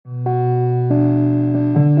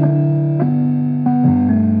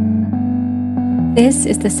This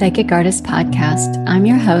is the Psychic Artist Podcast. I'm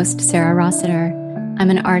your host, Sarah Rossiter. I'm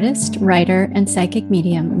an artist, writer, and psychic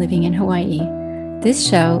medium living in Hawaii. This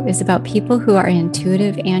show is about people who are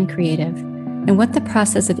intuitive and creative, and what the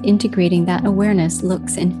process of integrating that awareness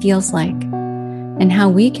looks and feels like, and how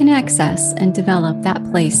we can access and develop that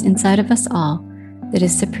place inside of us all that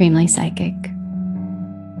is supremely psychic.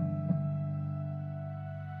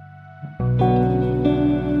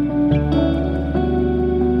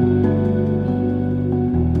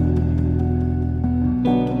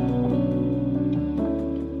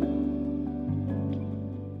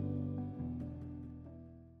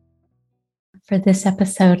 For this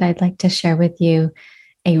episode, I'd like to share with you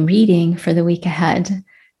a reading for the week ahead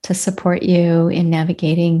to support you in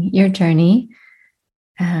navigating your journey.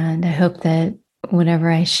 And I hope that whatever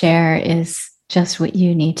I share is just what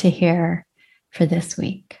you need to hear for this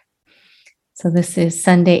week. So this is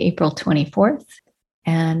Sunday, April 24th.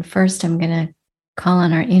 And first, I'm going to call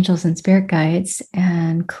on our angels and spirit guides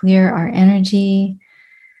and clear our energy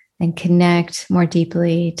and connect more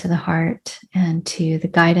deeply to the heart and to the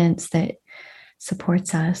guidance that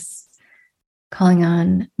supports us. Calling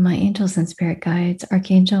on my angels and spirit guides,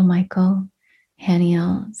 Archangel Michael,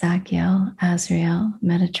 Haniel, Zachiel, Azrael,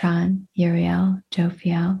 Metatron, Uriel,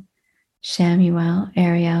 Jophiel, Shamuel,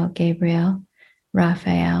 Ariel, Gabriel,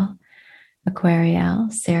 Raphael, Aquariel,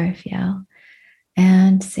 Seraphiel,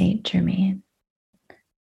 and Saint Germain.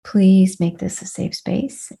 Please make this a safe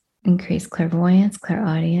space. Increase clairvoyance,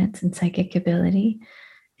 clairaudience, and psychic ability.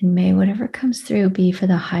 And may whatever comes through be for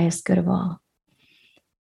the highest good of all.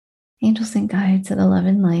 Angels and guides of the love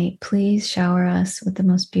and light, please shower us with the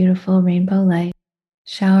most beautiful rainbow light,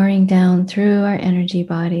 showering down through our energy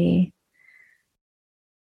body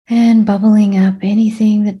and bubbling up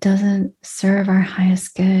anything that doesn't serve our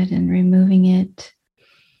highest good and removing it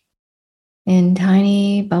in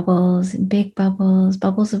tiny bubbles and big bubbles,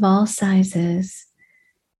 bubbles of all sizes,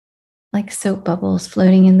 like soap bubbles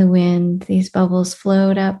floating in the wind. These bubbles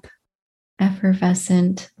float up,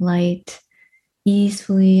 effervescent, light,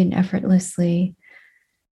 easily and effortlessly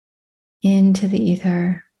into the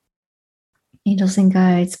ether. Angels and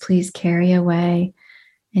guides, please carry away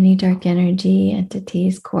any dark energy,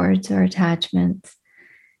 entities, cords, or attachments,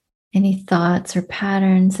 any thoughts or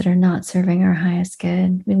patterns that are not serving our highest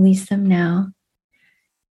good. Release them now.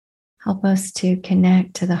 Help us to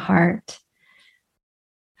connect to the heart.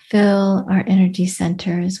 Fill our energy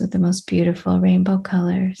centers with the most beautiful rainbow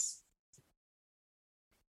colors.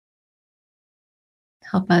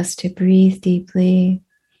 Help us to breathe deeply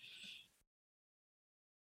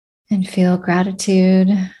and feel gratitude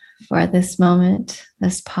for this moment,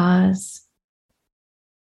 this pause,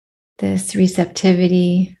 this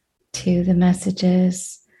receptivity to the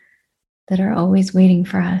messages that are always waiting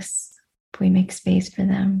for us if we make space for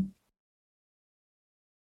them.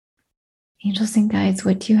 Angels and guides,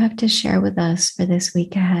 what do you have to share with us for this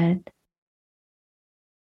week ahead?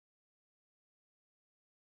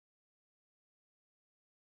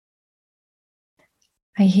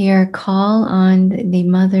 I hear call on the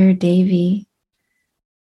Mother Devi,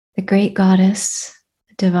 the great goddess,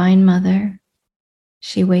 the divine mother.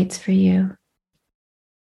 She waits for you.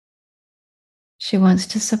 She wants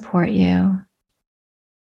to support you.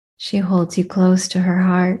 She holds you close to her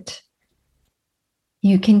heart.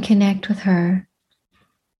 You can connect with her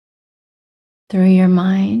through your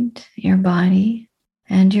mind, your body,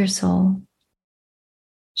 and your soul.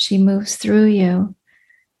 She moves through you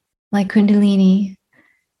like Kundalini,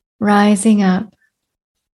 rising up,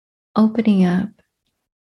 opening up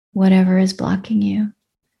whatever is blocking you,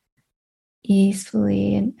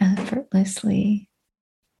 easily and effortlessly.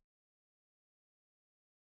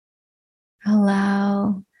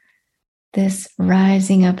 Allow this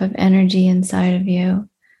rising up of energy inside of you.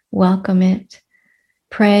 Welcome it.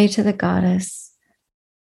 Pray to the goddess.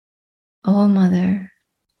 Oh, Mother,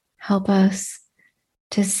 help us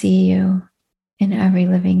to see you in every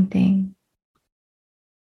living thing.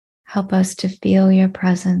 Help us to feel your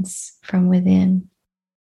presence from within.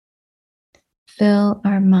 Fill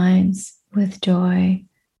our minds with joy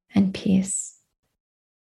and peace.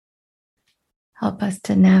 Help us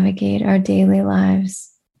to navigate our daily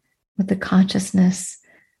lives with the consciousness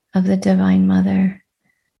of the Divine Mother,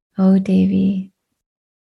 O Devi,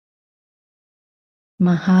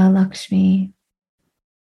 Mahalakshmi,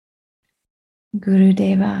 Guru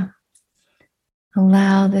Deva.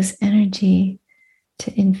 Allow this energy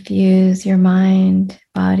to infuse your mind,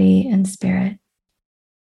 body, and spirit.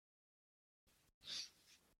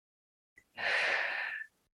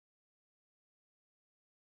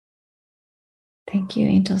 Thank you,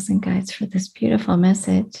 angels and guides, for this beautiful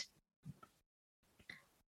message.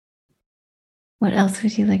 What else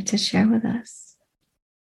would you like to share with us?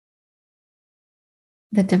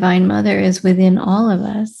 The Divine Mother is within all of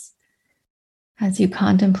us. As you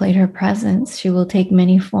contemplate her presence, she will take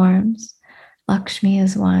many forms. Lakshmi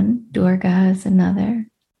is one, Durga is another,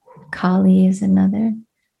 Kali is another.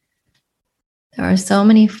 There are so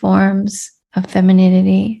many forms of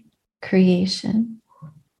femininity, creation.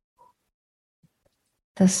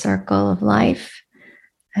 The circle of life,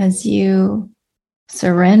 as you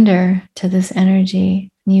surrender to this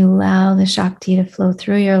energy, and you allow the Shakti to flow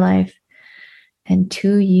through your life and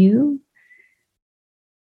to you,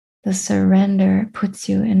 the surrender puts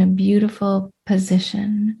you in a beautiful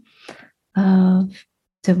position of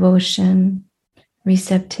devotion,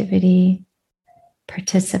 receptivity,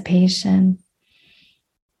 participation.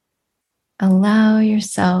 Allow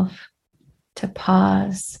yourself to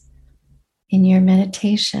pause in your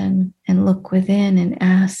meditation and look within and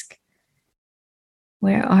ask,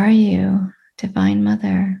 where are you, Divine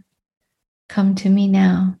Mother? Come to me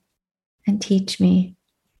now and teach me.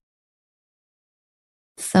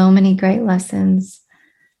 So many great lessons.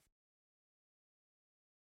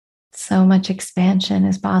 So much expansion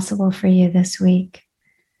is possible for you this week.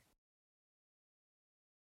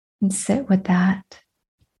 And sit with that.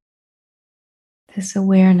 This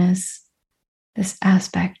awareness, this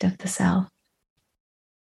aspect of the self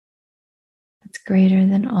that's greater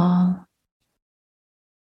than all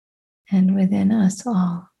and within us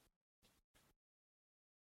all.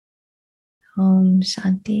 Om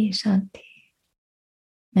Shanti Shanti.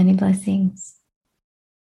 Many blessings.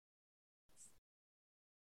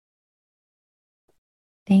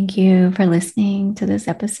 Thank you for listening to this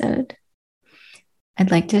episode.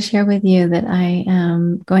 I'd like to share with you that I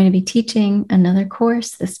am going to be teaching another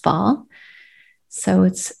course this fall. So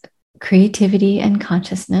it's Creativity and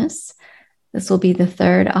Consciousness. This will be the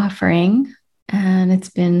third offering, and it's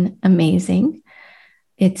been amazing.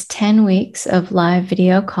 It's 10 weeks of live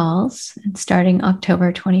video calls, and starting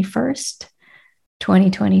October 21st,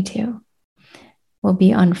 2022. We'll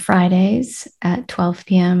be on Fridays at 12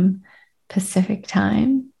 p.m. Pacific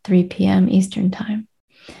time, 3 p.m. Eastern time.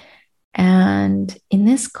 And in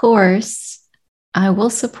this course, I will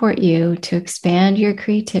support you to expand your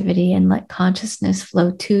creativity and let consciousness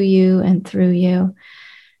flow to you and through you.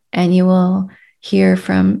 And you will hear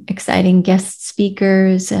from exciting guest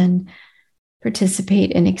speakers and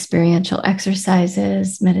participate in experiential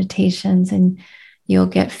exercises, meditations, and you'll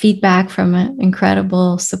get feedback from an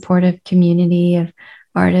incredible supportive community of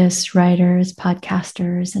artists, writers,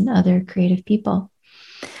 podcasters, and other creative people.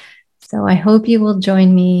 So I hope you will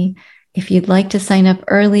join me. If you'd like to sign up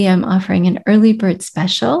early, I'm offering an early bird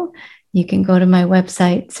special. You can go to my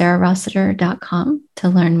website, sarahrossiter.com, to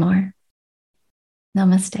learn more.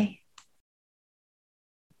 Namaste.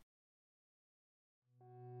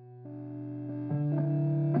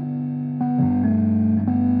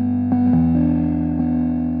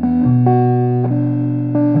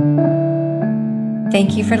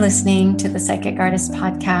 Thank you for listening to the Psychic Artist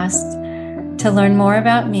Podcast. To learn more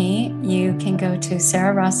about me, you can go to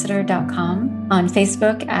sarahrossiter.com, on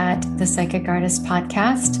Facebook at the Psychic Artist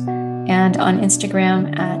Podcast, and on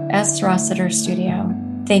Instagram at srossiterstudio.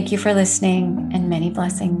 Thank you for listening, and many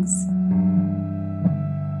blessings.